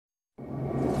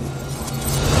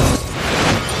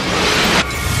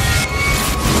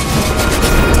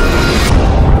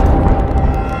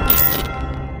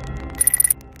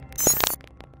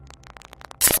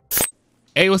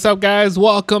what's up, guys?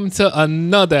 Welcome to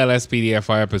another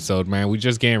LSPDFR episode, man. We're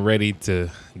just getting ready to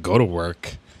go to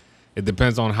work. It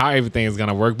depends on how everything is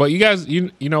gonna work. But you guys,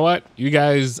 you know what? You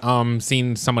guys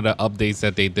seen some of the updates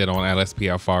that they did on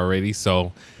LSPDFR already.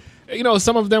 So, you know,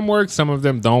 some of them work, some of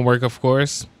them don't work, of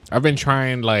course. I've been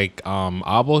trying like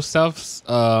ABO stuffs.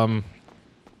 The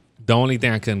only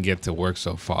thing I couldn't get to work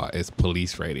so far is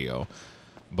police radio.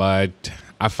 But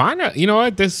I find that, you know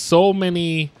what, there's so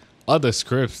many other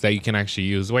scripts that you can actually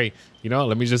use. Wait, you know,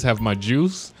 let me just have my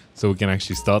juice so we can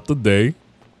actually start the day.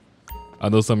 I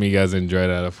know some of you guys enjoy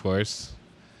that, of course.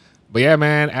 But yeah,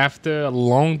 man, after a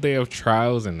long day of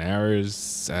trials and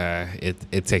errors,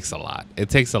 it takes a lot. It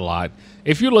takes a lot.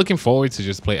 If you're looking forward to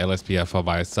just play LSPDFR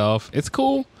by itself, it's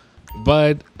cool.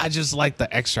 But I just like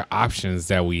the extra options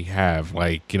that we have.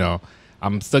 Like, you know,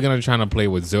 I'm still going to try to play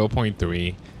with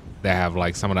 0.3 that have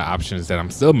like some of the options that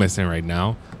I'm still missing right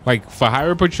now. Like for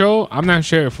Highway Patrol, I'm not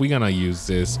sure if we're going to use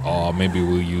this or maybe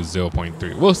we'll use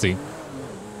 0.3. We'll see.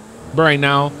 But right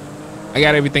now, I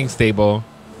got everything stable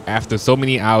after so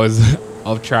many hours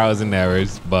of trials and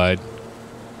errors, but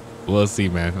we'll see,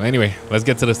 man. Anyway, let's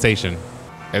get to the station.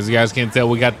 As you guys can tell,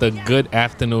 we got the good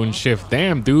afternoon shift.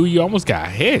 Damn, dude, you almost got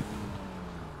hit.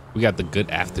 We got the good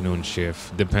afternoon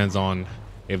shift. Depends on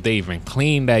if they even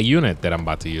clean that unit that I'm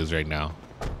about to use right now.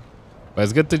 But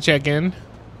it's good to check in.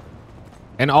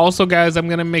 And also, guys, I'm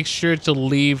gonna make sure to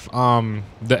leave the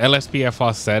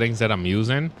LSPDFR settings that I'm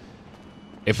using.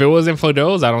 If it wasn't for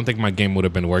those, I don't think my game would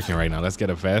have been working right now. Let's get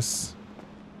a vest.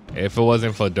 If it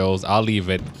wasn't for those, I'll leave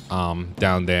it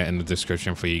down there in the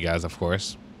description for you guys, of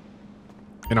course.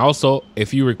 And also,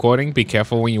 if you're recording, be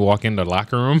careful when you walk in the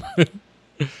locker room.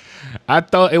 I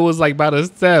thought it was like by the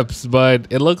steps, but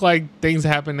it looked like things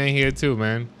happening here too,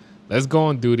 man. Let's go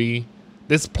on duty.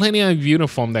 There's plenty of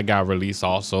uniform that got released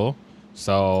also.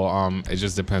 So it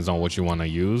just depends on what you want to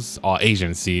use, or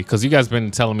agency, because you guys been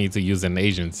telling me to use an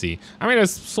agency. I mean,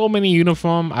 there's so many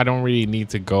uniform. I don't really need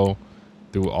to go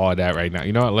through all that right now.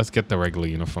 You know what? Let's get the regular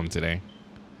uniform today.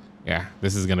 Yeah,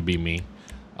 this is gonna be me.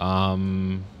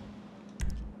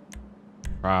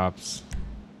 Props.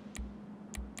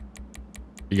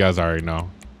 You guys already know.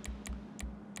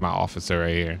 My officer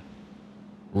right here.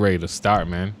 Ready to start,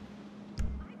 man.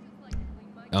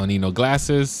 I don't need no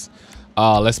glasses.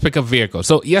 Let's pick a vehicle.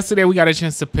 So yesterday we got a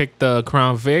chance to pick the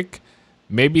Crown Vic.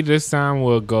 Maybe this time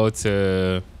we'll go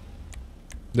to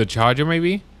the Charger,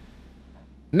 maybe.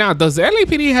 Now, does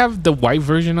LAPD have the white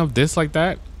version of this like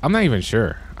that? I'm not even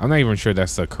sure. I'm not even sure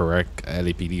that's the correct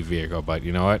LAPD vehicle, but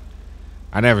you know what?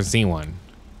 I never seen one.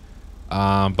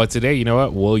 But today, you know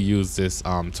what? We'll use this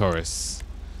Taurus.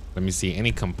 Let me see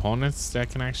any components that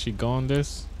can actually go on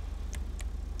this.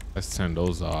 Let's turn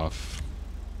those off.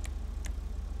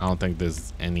 I don't think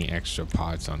there's any extra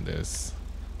parts on this.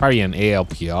 Probably an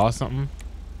ALPR or something.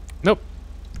 Nope.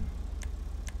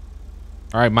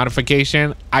 All right,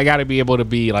 modification. I gotta be able to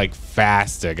be like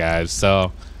faster, guys.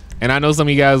 So, and I know some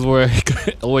of you guys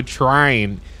were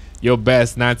trying your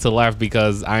best not to laugh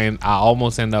because I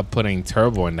almost end up putting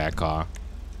turbo in that car.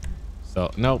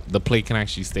 So nope, the plate can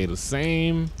actually stay the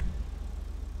same.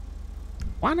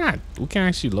 Why not? We can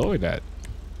actually lower that.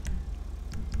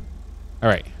 All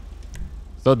right.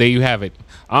 So there you have it.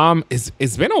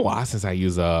 It's been a while since I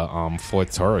used a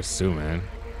Ford Taurus too, man.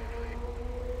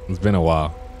 It's been a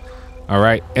while. All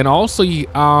right, and also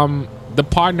the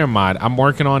partner mod, I'm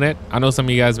working on it. I know some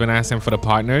of you guys been asking for the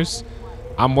partners.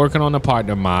 I'm working on the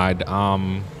partner mod.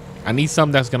 I need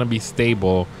something that's gonna be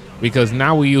stable because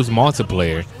now we use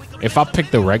multiplayer. If I pick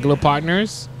the regular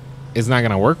partners, it's not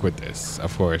gonna work with this,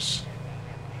 of course.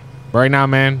 Right now,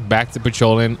 man, back to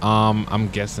patrolling. I'm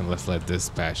guessing let's let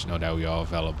dispatch know that we are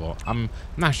available. I'm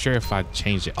not sure if I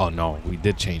changed it. Oh no, we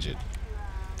did change it.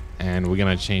 And we're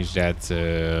gonna change that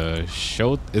to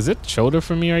shoulder. Is it shoulder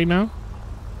for me right now?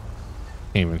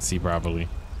 Can't even see properly.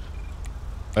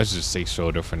 Let's just say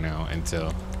shoulder for now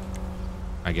until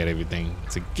I get everything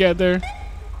together.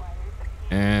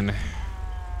 And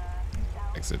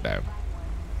exit that.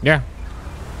 Yeah.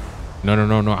 No.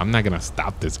 I'm not gonna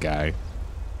stop this guy.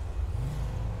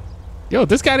 Yo,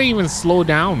 this guy didn't even slow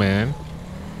down, man.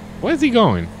 Where's he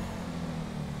going?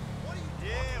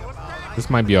 This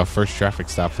might be our first traffic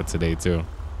stop for today, too.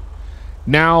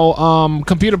 Now,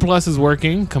 Computer Plus is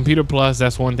working. Computer Plus,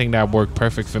 that's one thing that worked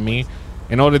perfect for me.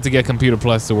 In order to get Computer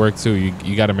Plus to work, too,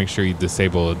 you got to make sure you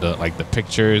disable the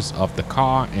pictures of the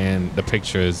car and the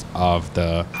pictures of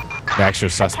the actual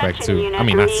suspect, too. I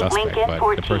mean, not suspect,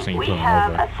 but the person you're pulling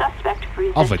over.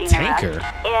 Of a tanker?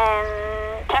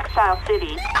 In Textile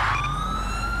City.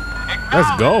 Let's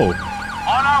go.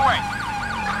 On our way.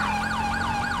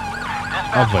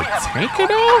 Of a tanker,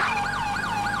 though?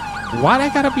 Why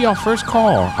that gotta be our first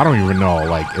call? I don't even know.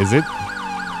 Like, is it?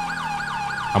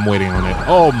 I'm waiting on it.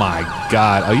 Oh my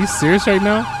God. Are you serious right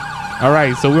now? All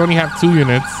right. So we only have 2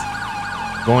 units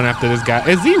going after this guy.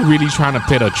 Is he really trying to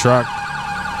pit a truck?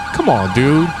 Come on,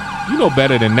 dude. You know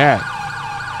better than that.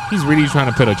 He's really trying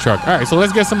to pit a truck. All right. So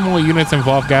let's get some more units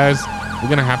involved, guys. We're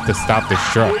going to have to stop this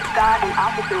truck. We've got an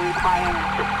officer requiring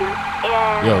assistance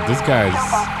in Yo, this guy's...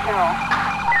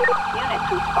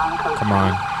 Come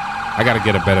on. I got to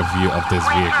get a better view of this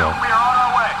vehicle.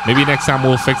 Maybe next time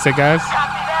we'll fix it, guys.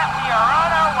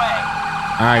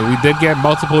 All right, we did get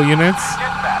multiple units.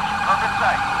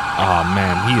 Oh,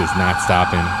 man, he is not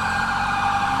stopping.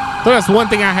 So that's one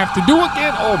thing I have to do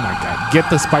again. Oh, my God. Get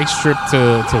the spike strip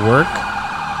to work.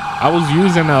 I was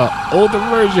using an older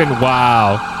version.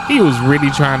 Wow. He was really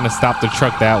trying to stop the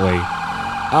truck that way.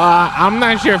 I'm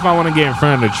not sure if I want to get in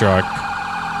front of the truck.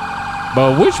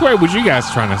 But which way would you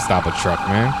guys trying to stop a truck,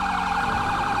 man?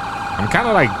 I'm kind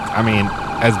of like, I mean,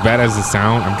 as bad as it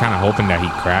sounds, I'm kind of hoping that he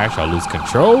crash or lose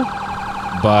control.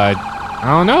 But I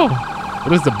don't know.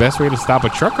 What is the best way to stop a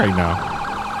truck right now?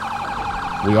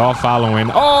 We all following.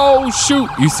 Oh, shoot.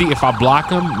 You see, if I block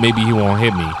him, maybe he won't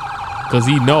hit me. Because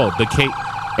he know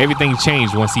everything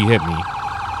changed once he hit me.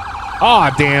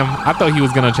 Oh, damn. I thought he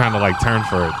was going to try to like turn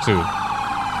for it too.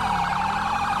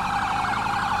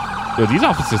 Yo, these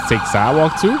officers take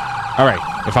sidewalk too? All right.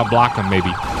 If I block him, maybe.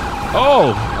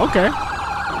 Oh, okay.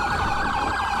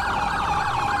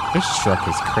 This truck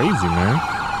is crazy, man.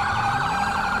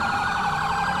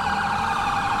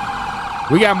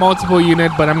 We got multiple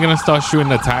units, but I'm going to start shooting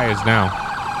the tires now.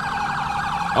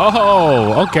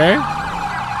 Oh, okay.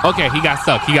 Okay, he got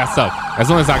stuck. He got stuck. As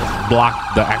long as I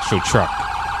block the actual truck.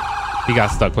 He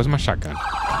got stuck. Where's my shotgun?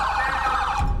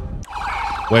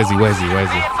 Where's he? Where's he?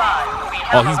 Where's he?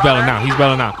 Oh, he's bailing out. He's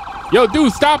bailing out. Yo,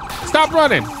 dude, stop. Stop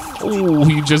running. Oh,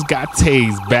 you just got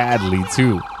tased badly,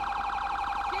 too.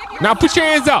 Now put your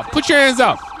hands up. Put your hands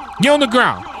up. Get on the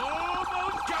ground.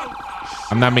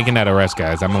 I'm not making that arrest,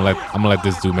 guys. I'm gonna let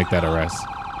this dude make that arrest.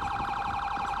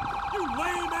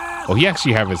 Oh, he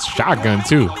actually have his shotgun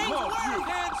too.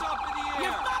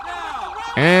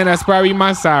 And that's probably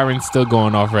my siren still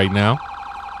going off right now.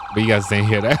 But you guys didn't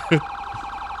hear that.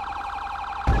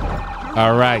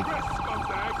 All right.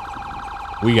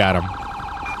 We got him.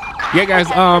 Yeah, guys,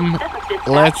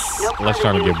 let's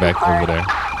try to get back over there.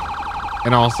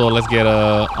 And also, let's get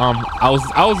a I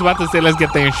was about to say let's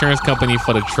get the insurance company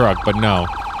for the truck, but no,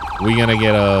 we're gonna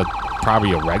get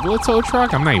probably a regular tow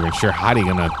truck. I'm not even sure how they're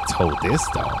gonna tow this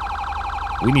though.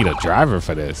 We need a driver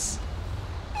for this.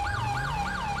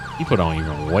 People don't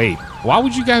even wait. Why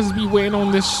would you guys be waiting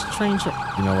on this train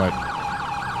truck? You know what?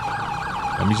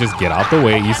 Let me just get out the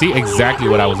way. You see exactly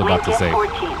what I was about to say.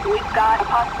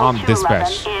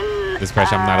 Dispatch.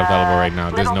 Dispatch, I'm not available right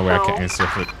now. There's no way I can answer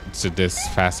to this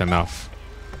fast enough.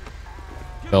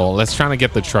 So let's try to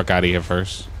get the truck out of here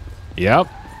first. Yep.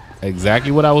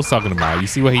 Exactly what I was talking about. You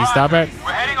see where he stopped at?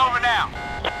 We're heading over now.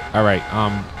 All right.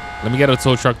 Let me get a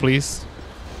tow truck, please.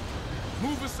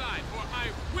 Move aside or I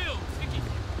will take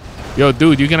it. Yo,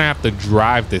 dude, you're gonna have to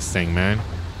drive this thing, man.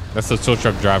 That's the tow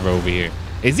truck driver over here.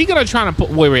 Is he gonna try to put?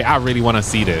 Wait. I really want to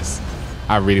see this.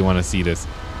 I really want to see this.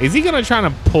 Is he gonna try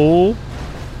to pull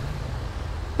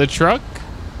the truck?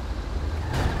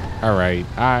 All right.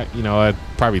 You know, I'd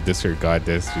probably disregard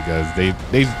this because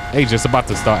they just about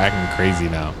to start acting crazy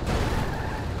now.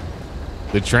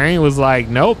 The train was like,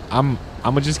 nope, I'm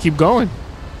gonna just keep going.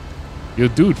 Yo,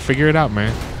 dude, figure it out,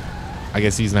 man. I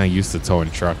guess he's not used to towing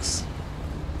trucks.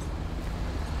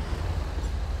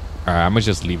 All right, I'm gonna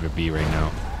just leave it be right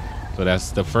now. So that's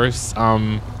the first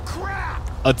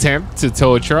attempt to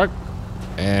tow a truck,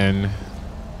 and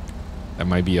that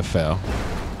might be a fail.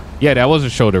 Yeah, that was a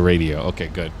shoulder radio. Okay,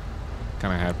 good.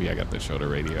 Kind of happy I got the shoulder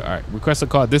radio. All right, request a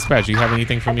call. Dispatch, you have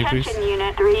anything for me, please? Attention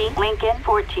Unit 3, Lincoln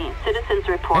 14. Citizens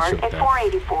report at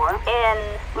 484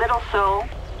 in Little Seoul.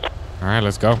 All right,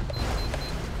 let's go.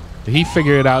 Did he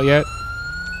figure it out yet?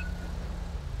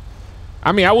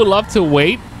 I mean, I would love to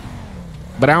wait,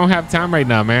 but I don't have time right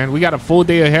now, man. We got a full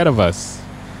day ahead of us.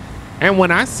 And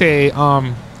when I say,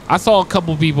 I saw a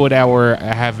couple people that were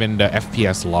having the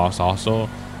FPS loss also.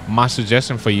 My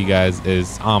suggestion for you guys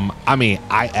is, I mean,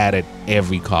 I added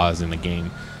every cause in the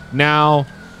game. Now,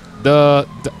 the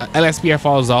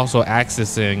LSPDFR is also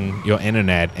accessing your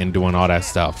internet and doing all that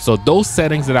stuff. So those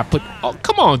settings that I put, oh,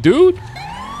 come on, dude.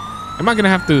 Am I gonna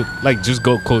have to like just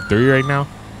go code 3 right now?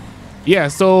 Yeah,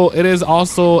 so it is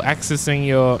also accessing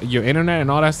your internet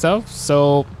and all that stuff.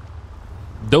 So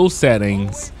those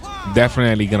settings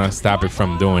definitely gonna stop it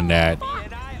from doing that.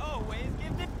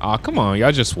 Oh, come on,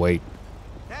 y'all just wait.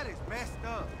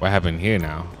 What happened here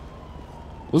now?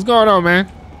 What's going on,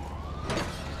 man?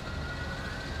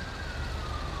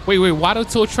 Wait, why the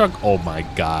tow truck? Oh my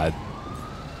God.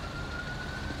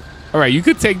 All right, you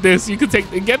could take this. You could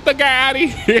get the guy out of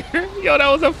here. Yo, that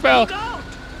was a fail.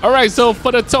 All right, so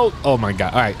for the tow. Oh my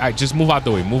God. All right, just move out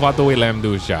the way. Move out the way. Let him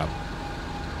do his job.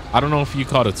 I don't know if you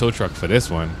called a tow truck for this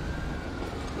one.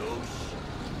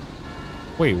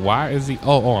 Wait, why is he?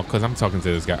 Oh, because I'm talking to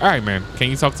this guy. All right, man. Can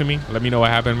you talk to me? Let me know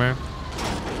what happened, man.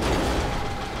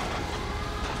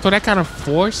 So that kind of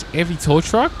forced every tow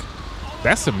truck?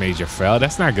 That's a major fail.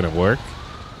 That's not going to work.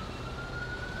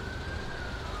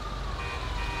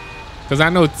 Because I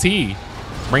know T,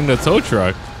 bring the tow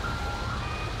truck.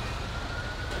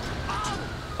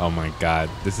 Oh my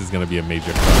God. This is going to be a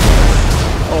major fail.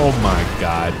 Oh my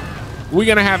God. We're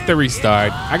going to have to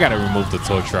restart. I got to remove the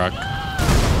tow truck.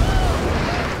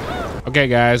 Okay,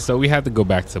 guys, so we had to go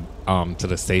back to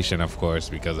the station, of course,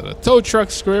 because of the tow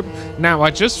truck script. Now, I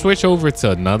just switched over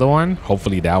to another one.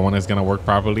 Hopefully that one is going to work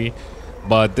properly.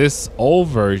 But this old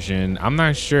version, I'm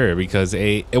not sure because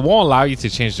it won't allow you to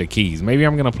change the keys. Maybe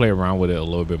I'm going to play around with it a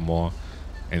little bit more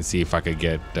and see if I could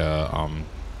get the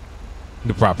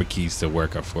proper keys to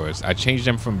work, of course. I changed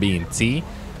them from being T,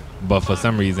 but for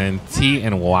some reason, T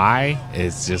and Y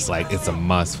is just like, it's a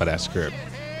must for that script.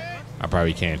 I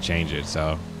probably can't change it,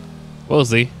 so we'll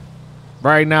see.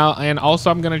 Right now, and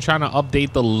also I'm gonna try to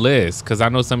update the list because I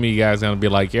know some of you guys are gonna be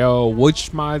like, yo,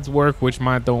 which mods work, which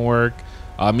mod don't work.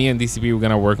 Me and DCP, we're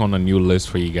gonna work on a new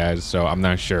list for you guys, so I'm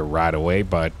not sure right away,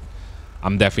 but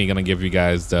I'm definitely gonna give you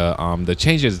guys the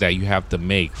changes that you have to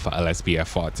make for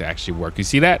LSPDFR to actually work. You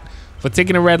see that? For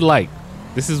taking a red light.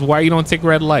 This is why you don't take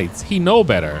red lights. He know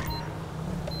better.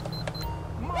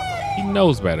 He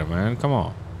knows better, man. Come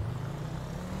on.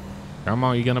 Come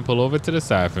on, you're gonna pull over to the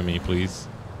side for me, please.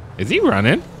 Is he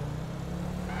running?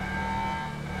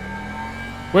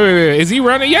 Wait. Is he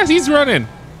running? Yes, he's running.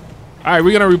 All right,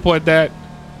 we're gonna report that.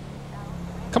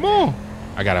 Come on.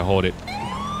 I gotta hold it.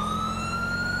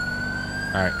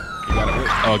 All right. You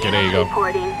gotta, okay, there you go.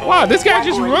 Wow, this guy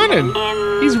just running.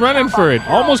 He's running for it.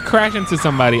 Almost crashing into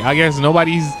somebody. I guess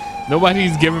nobody's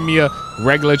giving me a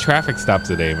regular traffic stop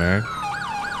today, man.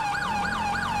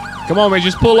 Come on, man,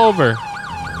 just pull over.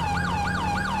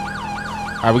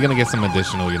 All right, we're gonna get some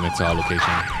additional units to our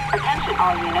location. Attention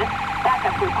all units,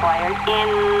 backup required in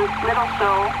Little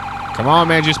Seoul. Come on,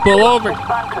 man, just pull over.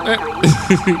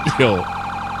 Yo,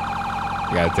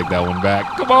 you gotta take that one back.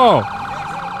 Come on.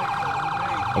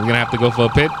 Are we gonna have to go for a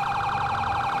pit?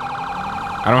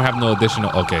 I don't have no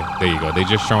additional. Okay, there you go. They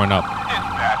just showing up.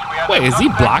 Wait, is he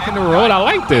blocking the road? I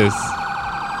like this.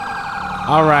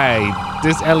 All right,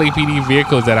 this LAPD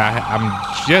vehicles that I'm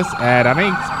just at. I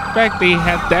didn't expect they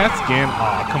had that skin.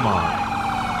 Oh, come on.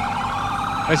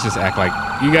 Let's just act like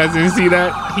you guys didn't see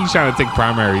that. He's trying to take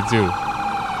primary too.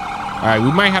 All right,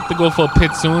 we might have to go for a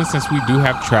pit soon since we do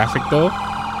have traffic though.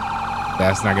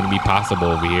 That's not going to be possible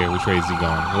over here. Which way is he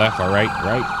going? Left or right?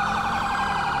 Right.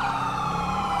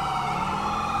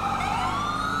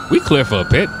 We clear for a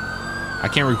pit. I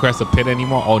can't request a pit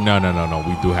anymore. Oh, no.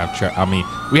 We do have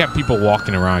we have people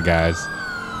walking around, guys.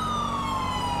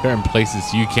 Certain places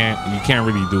you can't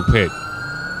really do pit.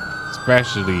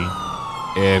 Especially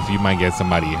if you might get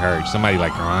somebody hurt. Somebody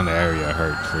like around the area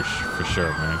hurt for sure,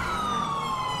 man.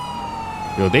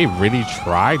 Yo, they really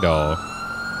try though.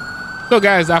 So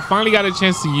guys, I finally got a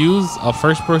chance to use a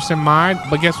first-person mod,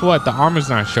 but guess what? The armor's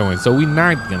not showing, so we're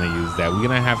not gonna use that. We're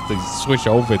gonna have to switch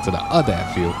over to the other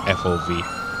FOV.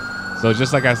 So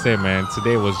just like I said, man,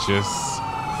 today was just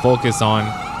focus on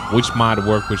which mod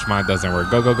works, which mod doesn't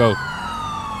work. Go.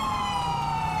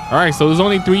 All right, so there's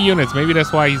only 3 units. Maybe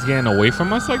that's why he's getting away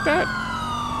from us like that.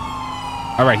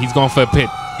 All right, he's going for a pit.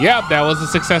 Yep, that was a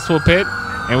successful pit,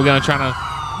 and we're gonna try to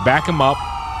back him up.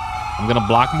 I'm gonna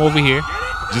block him over here.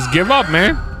 Just give up,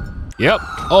 man. Yep.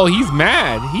 Oh, he's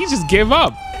mad. He just gave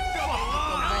up.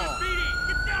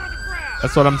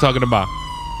 That's what I'm talking about.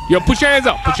 Yo, put your hands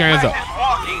up. Put your hands up.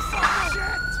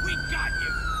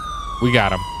 We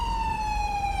got him.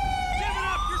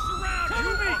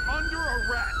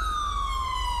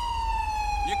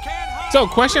 So,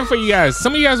 question for you guys.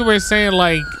 Some of you guys were saying,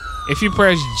 like, if you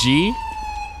press G.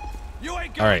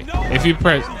 All right. If you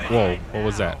press. Whoa. What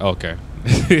was that? Okay.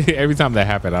 Every time that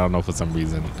happened, I don't know, for some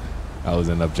reason I always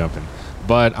end up jumping.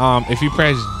 But if you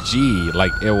press G,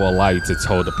 like, it will allow you to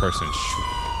tow the person's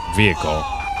vehicle.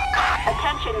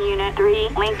 Attention unit 3,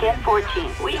 Lincoln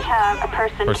 14. We have a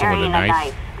person carrying a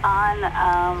knife on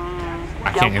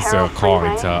I can't answer a call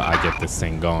until I get this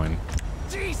thing going.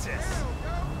 Jesus.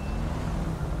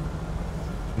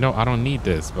 No, I don't need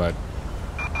this, but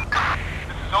this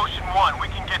is Ocean 1. We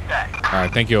can get that. all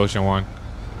right, thank you, Ocean 1.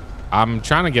 I'm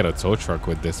trying to get a tow truck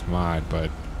with this mod,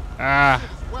 but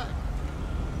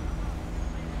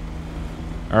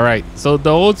all right. So the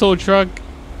old tow truck.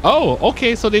 Oh,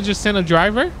 okay. So they just sent a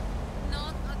driver.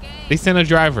 They sent a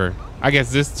driver. I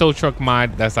guess this tow truck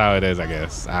mod. That's how it is. I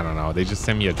guess. I don't know. They just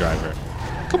sent me a driver.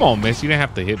 Come on, miss. You didn't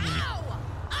have to hit me.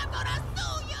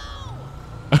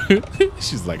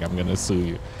 She's like, I'm gonna sue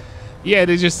you. Yeah,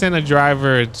 they just sent a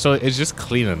driver, so it's just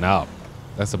cleaning up.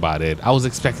 That's about it. I was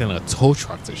expecting a tow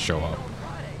truck to show up,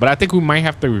 but I think we might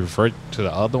have to revert to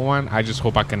the other one. I just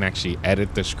hope I can actually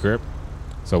edit the script,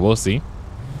 so we'll see.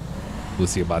 We'll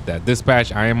see about that.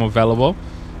 Dispatch, I am available.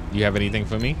 Do you have anything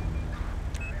for me?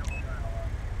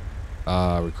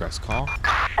 Request call.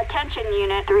 Attention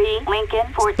Unit 3,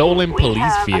 Lincoln 14. Stolen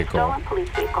police vehicle. Stolen police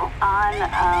vehicle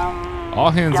on, all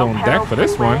hands on deck for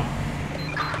this one.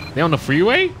 They on the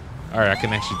freeway? All right, I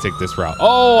can actually take this route.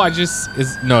 Oh,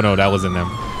 no, that wasn't them.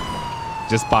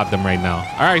 Just spot them right now.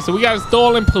 All right, so we got a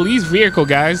stolen police vehicle,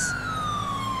 guys.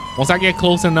 Once I get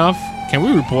close enough, can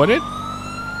we report it?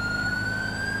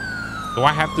 Do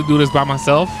I have to do this by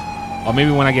myself? Or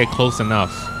maybe when I get close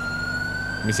enough.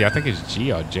 Let me see, I think it's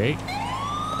G or J.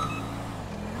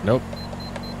 Nope.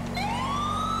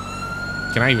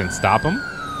 Can I even stop him?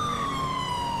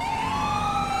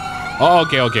 Oh,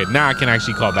 okay. Now I can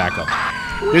actually call backup.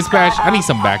 Dispatch, I need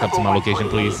some backup to my location,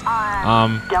 please.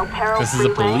 This is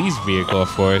a police vehicle, of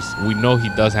course. We know he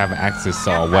does have access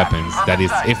to all weapons. That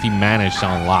is, if he managed to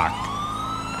unlock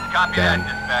them.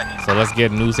 So let's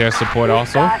get news air support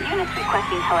also. Units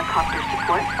requesting helicopter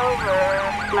support. Over.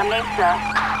 La Mesa.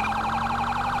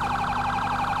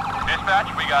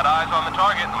 Dispatch, we got eyes on the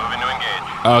target. Moving to engage.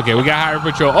 Okay, we got highway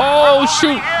patrol. Oh,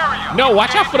 shoot. No,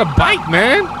 watch out for the bike,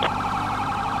 man.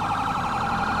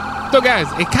 So guys,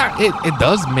 it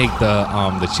does make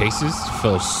the chases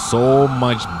feel so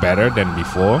much better than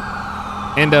before,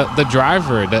 and the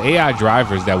AI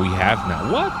drivers that we have now.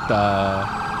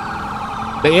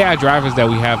 The AI drivers that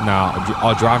we have now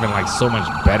are driving like so much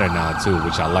better now too,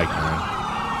 which I like, man.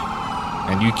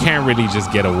 And you can't really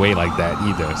just get away like that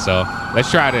either. So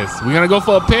let's try this. We're gonna go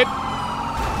for a pit,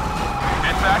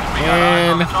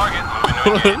 and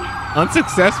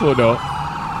unsuccessful though.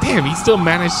 Damn, he still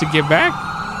managed to get back.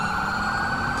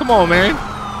 Come on, man.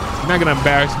 You're not gonna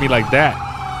embarrass me like that.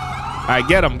 All right,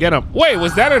 get him. Wait,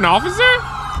 was that an officer?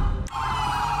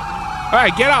 All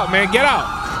right, get out, man. Get out.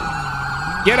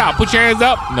 Get out. Put your hands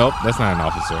up. Nope, that's not an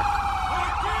officer.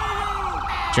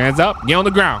 Put your hands up. Get on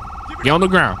the ground. Get on the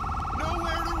ground.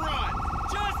 Nowhere to run.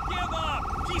 Just give up.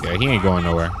 Yeah, he ain't going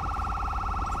nowhere.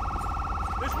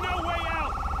 There's no way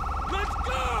out. Let's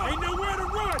go. Ain't nowhere to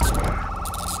run.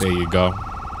 There you go.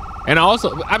 And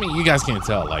also, I mean, you guys can't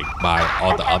tell, like, by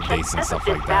all the updates and stuff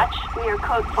like that.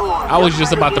 I was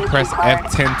just about to press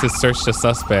F10 to search the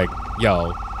suspect.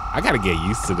 Yo, I gotta get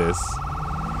used to this.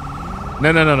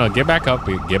 No. Get back up.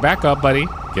 Get back up, buddy.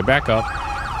 Get back up.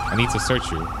 I need to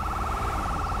search you.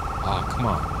 Oh, come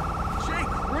on.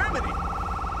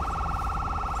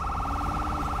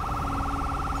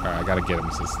 All right, I gotta get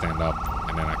him to stand up,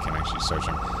 and then I can actually search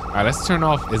him. All right, let's turn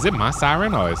off. Is it my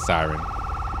siren or his siren?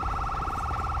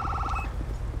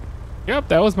 Yep,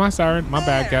 that was my siren. My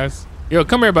bad, guys. Yo,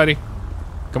 come here, buddy.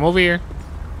 Come over here.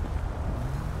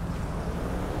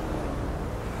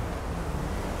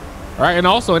 All right, and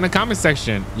also in the comment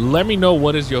section, let me know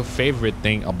what is your favorite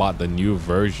thing about the new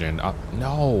version.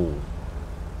 No.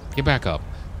 Get back up.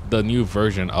 The new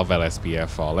version of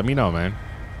LSPDFR. Let me know, man.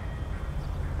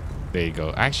 There you go.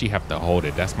 I actually have to hold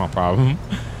it. That's my problem.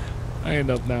 I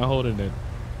end up not holding it.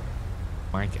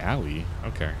 Mike Alley.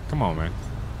 Okay, come on, man.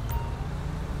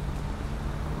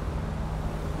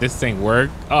 This thing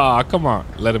worked. Oh, come on.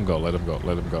 Let him go.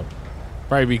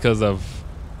 Probably because of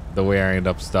the way I end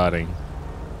up starting.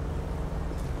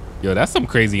 Yo, that's some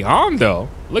crazy arm though.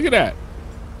 Look at that.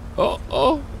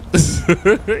 Oh.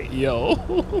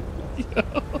 Yo.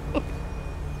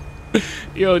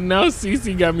 Yo, now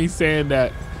CC got me saying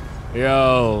that.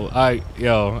 I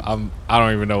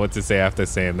don't even know what to say after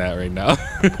saying that right now.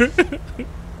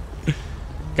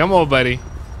 Come on, buddy.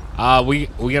 We're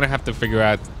gonna have to figure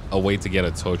out a way to get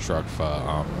a tow truck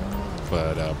for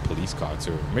the police car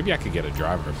too. Maybe I could get a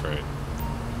driver for it.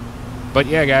 But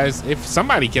yeah, guys, if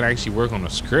somebody can actually work on a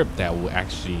script that will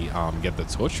actually get the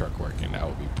tow truck working, that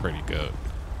would be pretty good.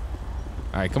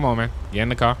 All right, come on, man. Get in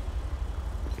the car.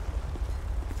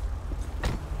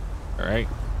 All right.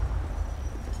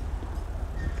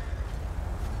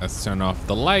 Let's turn off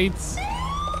the lights.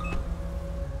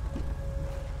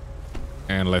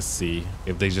 And let's see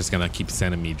if they're just gonna keep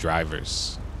sending me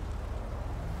drivers.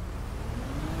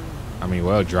 I mean,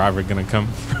 well, driver gonna come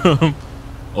from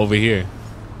over here.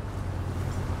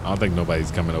 I don't think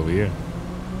nobody's coming over here.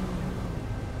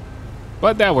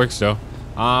 But that works though.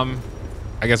 I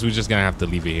guess we're just gonna have to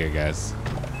leave it here, guys.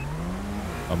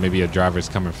 Or maybe a driver's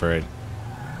coming for it.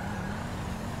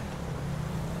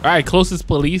 All right, closest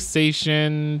police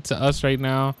station to us right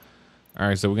now. All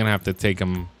right, so we're gonna have to take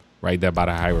him right there by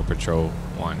the highway patrol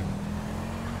one.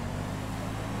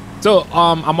 So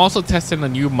I'm also testing a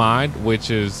new mod, which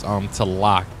is to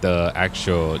lock the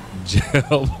actual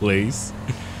jail place.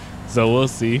 So we'll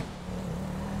see.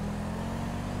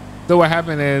 So what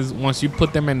happened is once you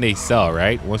put them in their cell,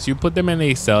 right? Once you put them in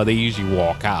their cell, they usually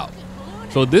walk out.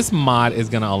 So this mod is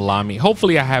gonna allow me,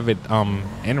 hopefully I have it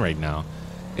in right now.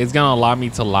 It's gonna allow me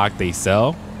to lock their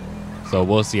cell. So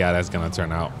we'll see how that's gonna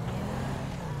turn out.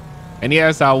 And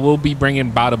yes, I will be bringing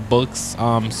by the books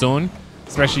soon,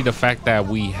 especially the fact that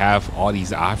we have all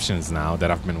these options now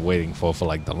that I've been waiting for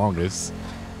like the longest.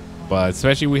 But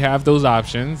especially we have those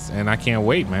options, and I can't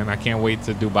wait, man. I can't wait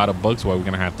to do by the books where we're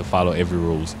gonna have to follow every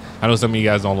rules. I know some of you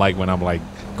guys don't like when I'm like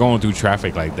going through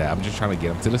traffic like that. I'm just trying to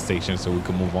get them to the station so we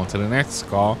can move on to the next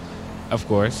call, of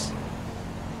course.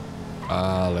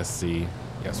 Let's see.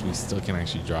 Yes, we still can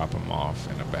actually drop them off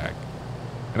in the back.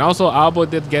 And also, Albo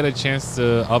did get a chance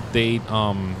to update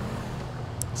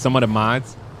some of the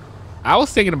mods. I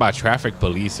was thinking about Traffic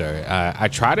Policer. I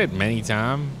tried it many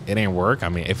times. It didn't work. I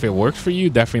mean, if it works for you,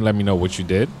 definitely let me know what you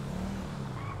did.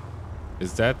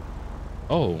 Is that?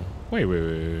 Oh, wait.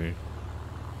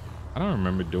 I don't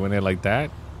remember doing it like that.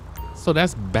 So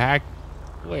that's back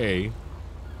way.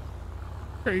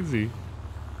 Crazy.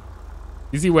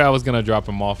 You see where I was gonna drop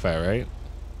him off at, right?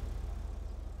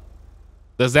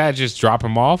 Does that just drop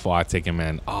him off, or I take him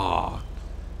in? Oh,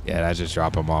 yeah, that just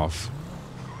drop him off.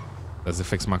 Does it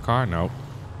fix my car? Nope.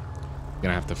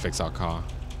 Gonna have to fix our car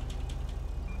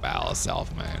by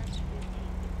ourselves, man.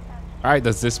 All right,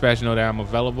 does dispatch know that I'm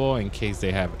available in case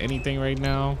they have anything right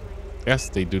now? Yes,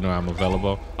 they do know I'm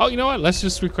available. Oh, you know what? Let's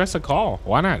just request a call.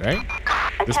 Why not, right?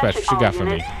 Dispatch, what you got for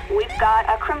me? We've got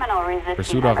a criminal resisting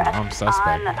Pursuit of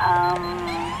suspect. On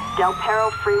Del Perro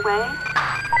Freeway.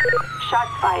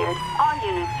 Shots fired. All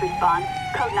units respond.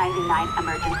 Code 99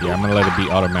 emergency. Yeah, I'm gonna let it be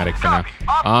automatic for now.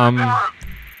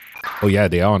 Oh yeah,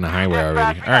 they are on the highway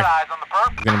already. All right,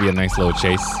 it's gonna be a nice little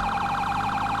chase.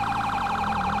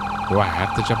 Do I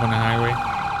have to jump on the highway?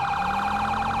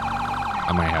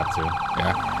 I might have to.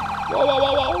 Yeah.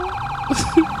 Whoa.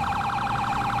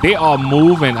 They are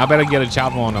moving. I better get a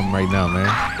chopper on them right now, man.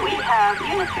 We have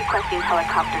units requesting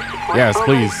helicopter support. Yes,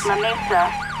 please. La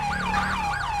Mesa.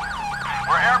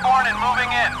 We're airborne and moving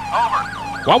in. Over.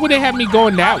 Why would they have me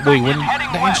going that way when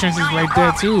the entrance is right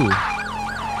there too?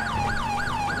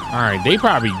 All right, they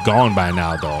probably gone by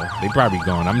now though. They probably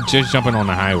gone. I'm just jumping on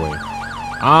the highway.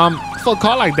 For a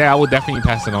call like that, I would definitely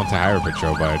pass it on to highway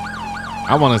patrol, but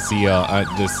I want to see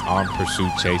this armed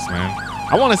pursuit chase, man.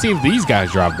 I want to see if these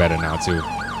guys drive better now too.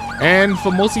 And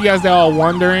for most of you guys that are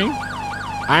wondering,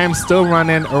 I am still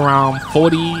running around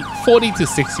 40 to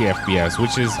 60 FPS,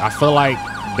 which is, I feel like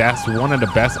that's one of the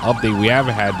best updates we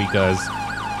ever had, because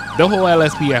the whole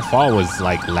LSPDFR was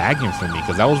like lagging for me,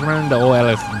 because I was running the old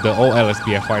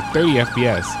LSPDFR 30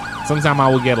 FPS. Sometimes I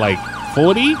would get like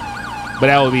 40, but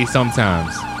that would be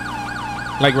sometimes.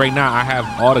 Like right now, I have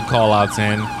all the callouts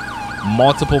in,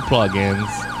 multiple plugins,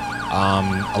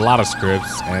 a lot of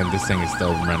scripts, and this thing is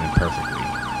still running perfectly.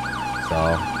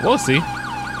 So we'll see.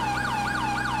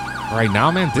 Right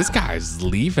now, man, this guy is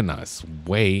leaving us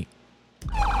way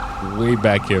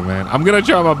back here, man. I'm gonna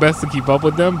try my best to keep up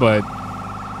with them, but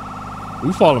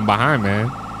we falling behind, man.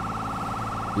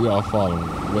 We are falling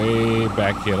way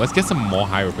back here. Let's get some more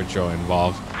highway patrol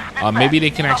involved. Maybe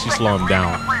they can actually slow him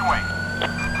down.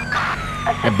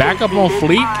 And backup on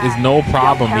fleet is no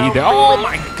problem either. Oh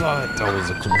my God, that was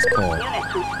a close call.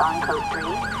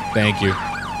 Thank you.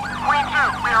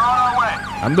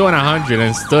 I'm doing 100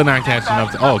 and still not catching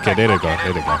up to. Oh, okay, there they go.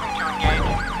 There they go.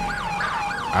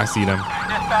 I see them.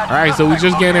 All right, so we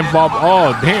just getting involved.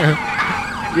 Oh, damn.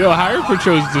 Yo, highway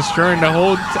patrol is destroying the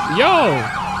whole. Yo,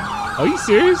 are you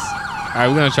serious? All right,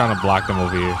 we're gonna try to block them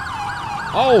over here.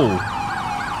 Oh.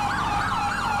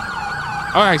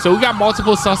 All right, so we got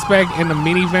multiple suspects in the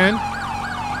minivan.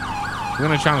 We're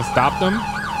gonna try to stop them.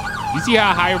 You see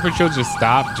how highway patrol just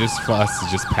stopped just for us to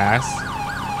just pass?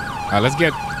 All right, let's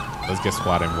get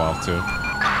SWAT involved too.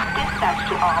 Dispatch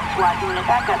to all SWAT unit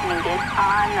backup needed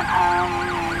on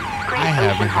I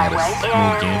haven't had a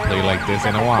smooth gameplay like this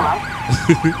in a while.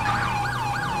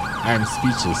 I am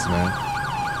speechless, man.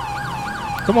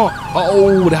 Come on.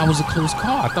 Oh, that was a close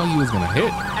call. I thought he was gonna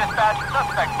hit.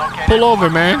 Pull over,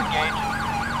 man.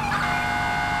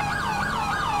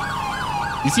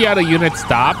 You see how the unit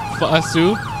stopped for us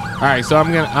too? All right, so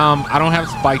I'm gonna I don't have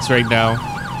spikes right now,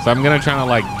 so I'm gonna try to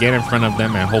like get in front of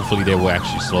them and hopefully they will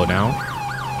actually slow down.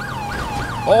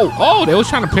 Oh, they was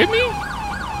trying to pit me?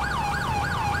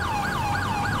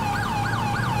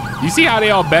 You see how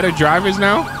they all better drivers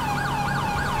now?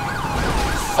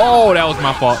 Oh, that was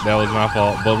my fault. That was my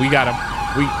fault. But we got him.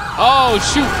 Oh,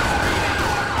 shoot.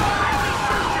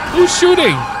 Who's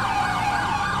shooting?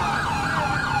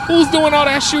 Who's doing all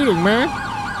that shooting, man?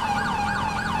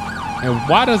 And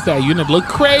why does that unit look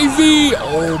crazy?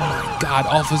 Oh my God,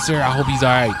 officer. I hope he's all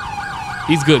right.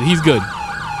 He's good. He's good.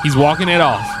 He's walking it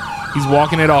off. He's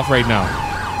walking it off right now.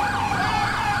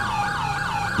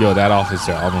 Yo, that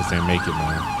officer almost didn't make it,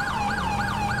 man.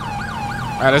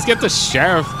 All right, let's get the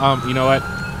sheriff. You know what?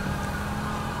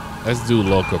 Let's do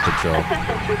local patrol.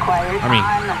 Assistance required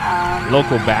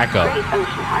local backup. Great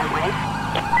Ocean Highway.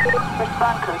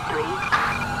 Respond code 3.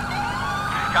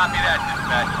 Copy that,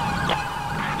 dispatch.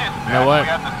 You know what?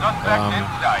 We have the suspect in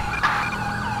sight.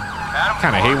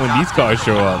 Kind of hate when these cars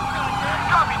show up.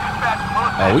 Copy, dispatch.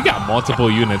 Oh, we got multiple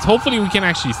units. Hopefully we can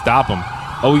actually stop them.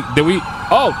 Oh,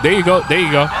 Oh, there you go. There you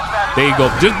go. There you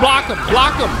go. Just block them.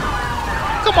 Block them.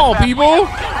 Come on, people. All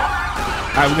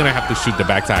right, we're gonna have to shoot the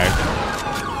back tire.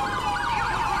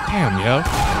 Damn, yo.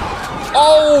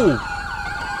 Oh,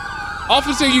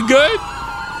 officer, you good?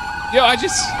 Yo,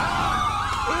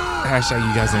 Hashtag,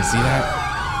 you guys didn't see that?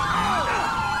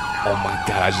 Oh my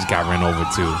God, I just got ran over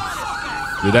too.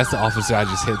 Dude, that's the officer I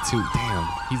just hit too. Damn,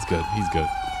 he's good. He's good.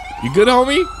 You good,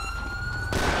 homie?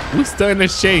 We're starting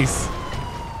this chase.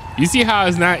 You see how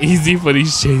it's not easy for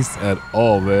these chases at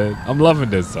all, man. I'm loving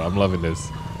this, though. I'm loving this.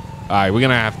 All right, we're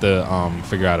gonna have to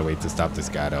figure out a way to stop this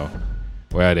guy, though.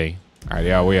 Where are they? All right,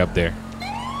 they are way up there.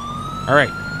 All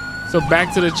right, so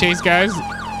back to the chase, guys.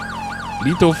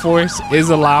 Lethal force is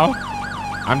allowed.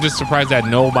 I'm just surprised that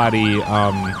nobody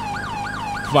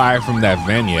fired from that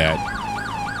van yet.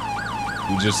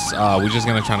 We're just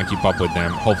gonna try to keep up with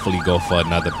them. Hopefully, go for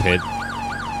another pit.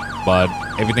 But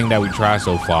everything that we tried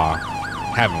so far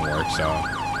haven't worked, so.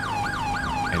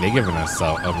 And they're giving us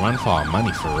a run for our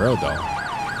money for real, though.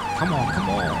 Come on, come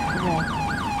on, come on.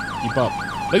 Keep up.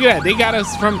 Look at that. They got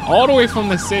us from all the way from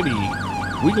the city.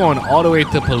 We going all the way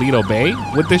to Paleto Bay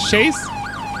with this chase.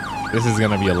 This is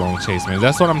gonna be a long chase, man.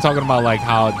 That's what I'm talking about, like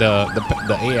how the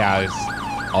AIs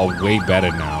are way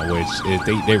better now, which is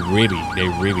they really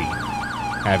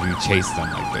have you chase them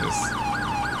like this.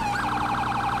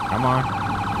 Come on.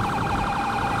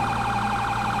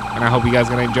 And I hope you guys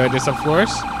gonna enjoy this, of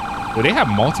course. Do they have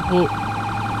multiple?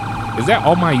 Is that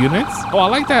all my units? Oh, I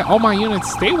like that all my units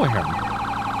stay with him.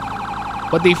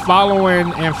 But they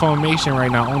following information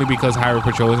right now only because Highway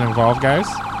Patrol is involved, guys.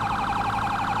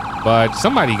 But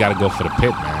somebody got to go for the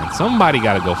pit, man. Somebody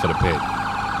got to go for the pit.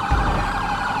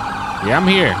 Yeah, I'm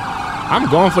here. I'm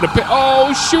going for the pit.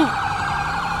 Oh, shoot.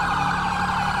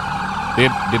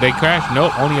 Did they crash?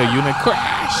 Nope, only a unit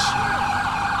crash.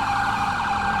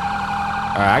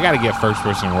 All right, I got to get first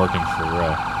person working for real.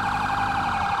 All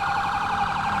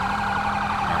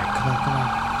right, come on, come on.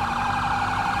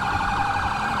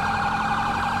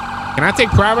 Can I take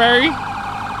primary?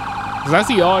 Because I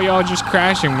see all y'all just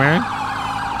crashing, man.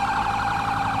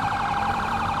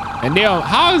 And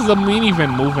how is the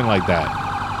minivan moving like that?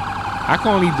 I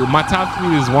can only do, my top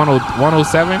speed is 107.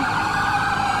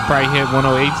 Probably hit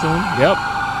 108 soon. Yep.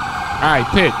 All right,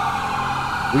 pit.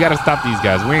 We got to stop these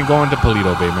guys. We ain't going to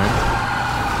Paleto Bay, man.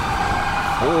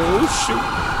 Oh, shoot.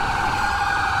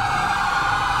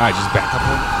 All right, just back up.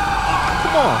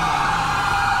 Come on.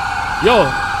 Yo,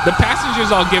 the passengers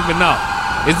are giving up.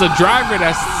 It's the driver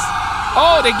that's...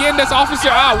 Oh, they're getting this officer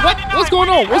out. What's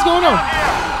going on? What's going on?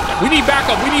 We need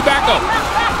backup. We need backup.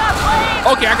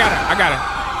 Okay, I got it. I got it.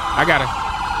 I got it.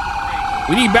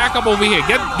 We need backup over here.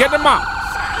 Get them out.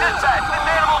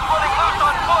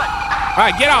 All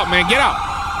right, get out, man. Get out.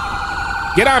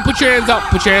 Get out and put your hands up.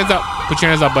 Put your hands up. Put your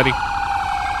hands up, buddy.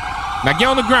 Now get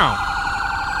on the ground.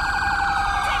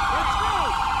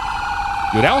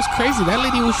 Yo, that was crazy. That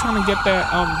lady was trying to get that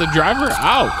the driver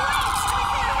out.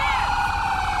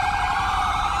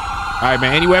 All right,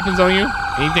 man. Any weapons on you?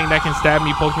 Anything that can stab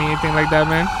me, poke me, anything like that,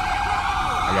 man?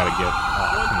 I gotta get.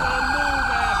 Oh, come on.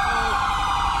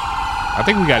 I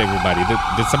think we got everybody.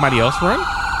 Did somebody else run? All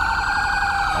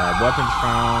right, weapons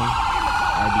found.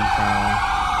 ID found.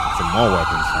 Some more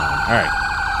weapons found. All right.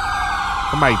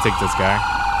 Somebody take this guy.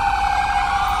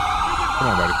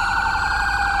 Come on, buddy.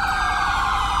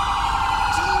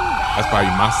 That's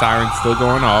probably my siren still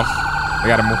going off. I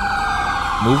gotta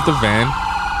move the van.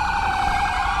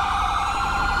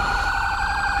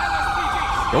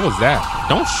 What was that?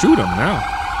 Don't shoot him now.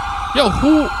 Yo,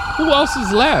 who else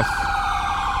is left?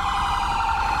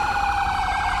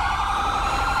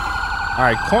 All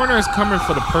right, corner is coming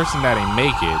for the person that ain't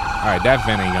make it. All right, that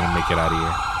van ain't gonna make it out of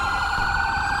here.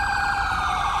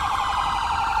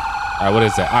 All right, what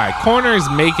is that? All right, corner is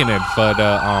making it for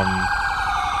the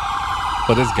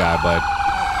for this guy, but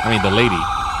I mean the lady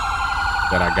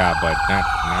that I got, but not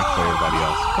for everybody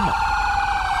else. Come on.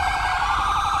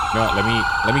 No, let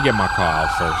me get my car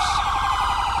out first.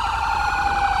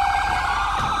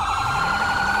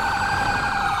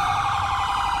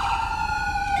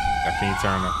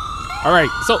 Turn up. All right,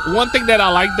 so one thing that I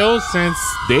like though, since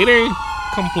they didn't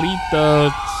complete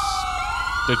the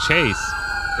chase,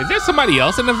 is there somebody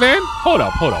else in the van? Hold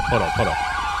up. It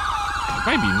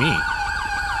might be me.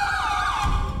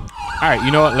 All right, you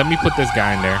know what? Let me put this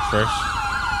guy in there first,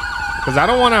 because I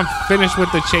don't want to finish with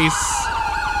the chase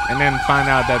and then find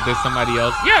out that there's somebody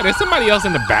else. Yeah, there's somebody else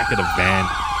in the back of the van.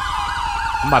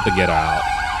 I'm about to get her out.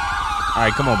 All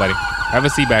right, come on, buddy. Have a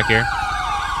seat back here.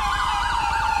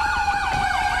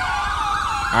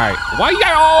 All right, why you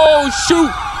got, oh shoot.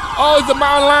 Oh, it's a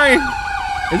mountain lion.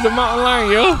 It's a mountain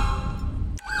lion, yo.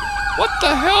 What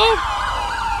the hell?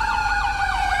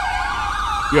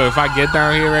 Yo, if I get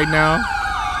down here right now.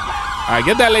 All right,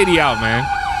 get that lady out, man.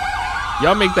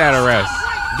 Y'all make that arrest.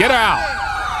 Get her out.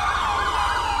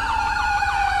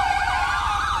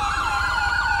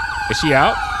 Is she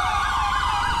out?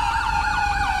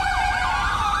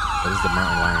 What is the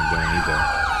mountain lion doing either?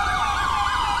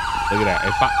 Look at that.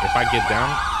 If I get down,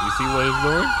 you see what it's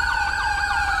doing?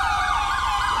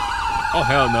 Oh,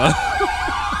 hell no.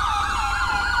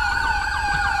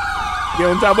 Get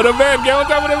on top of the van. Get on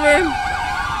top of the van.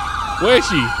 Where is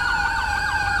she?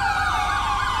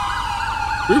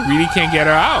 We really can't get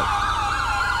her out.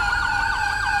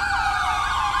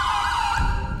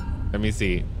 Let me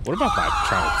see. What about if I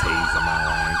try to tase the mountain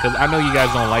lion? Because I know you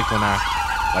guys don't like when I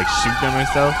like shoot them and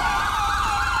stuff.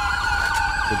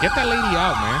 So get that lady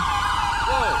out, man.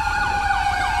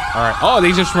 All right. Oh,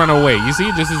 they just run away. You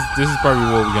see, this is probably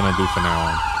what we're gonna do from now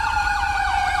on.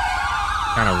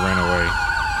 Kind of ran away.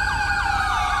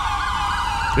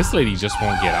 This lady just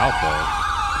won't get out though.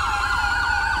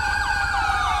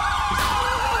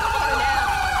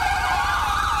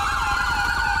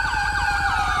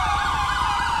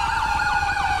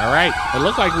 All right. It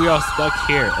looks like we all stuck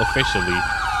here officially.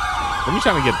 Let me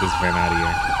try to get this van out of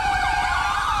here.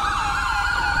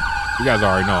 You guys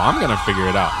already know. I'm gonna figure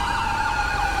it out.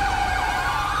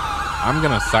 I'm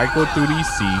gonna cycle through these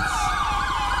seats,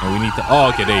 and we need to. Oh,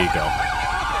 okay, there you go.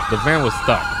 The van was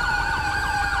stuck.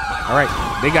 All right,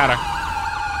 they got her.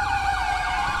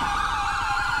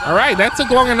 All right, that took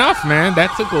long enough, man.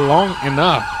 That took long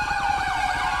enough.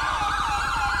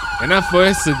 Enough for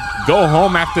us to go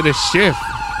home after the shift,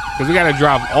 because we gotta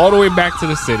drive all the way back to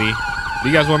the city. Do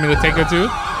you guys want me to take her too?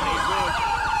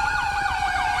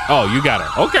 Oh, you got her.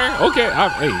 Okay.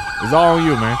 Hey, it's all on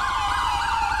you, man.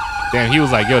 Damn, he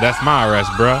was like, yo, that's my arrest,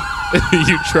 bro.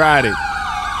 You tried it.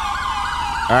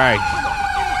 All right.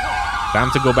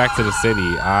 Time to go back to the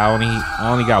city. I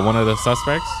only got one of the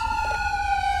suspects.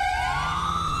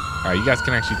 All right, you guys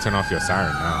can actually turn off your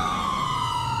siren now.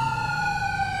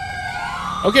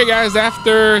 Okay, guys,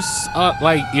 after,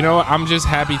 I'm just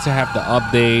happy to have the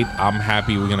update. I'm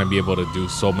happy we're going to be able to do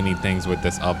so many things with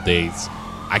this updates.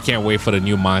 I can't wait for the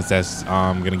new mods that's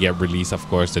going to get released, of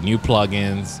course, the new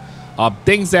plugins.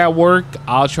 Things that work,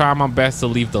 I'll try my best to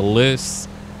leave the list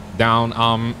down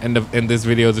in this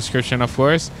video description, of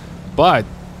course. But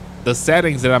the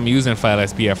settings that I'm using for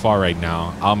LSPDFR right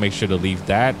now, I'll make sure to leave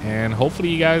that. And hopefully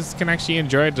you guys can actually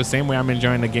enjoy it the same way I'm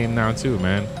enjoying the game now too,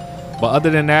 man. But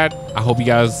other than that, I hope you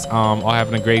guys all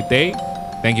having a great day.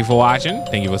 Thank you for watching.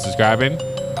 Thank you for subscribing.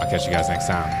 I'll catch you guys next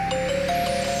time.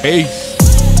 Peace.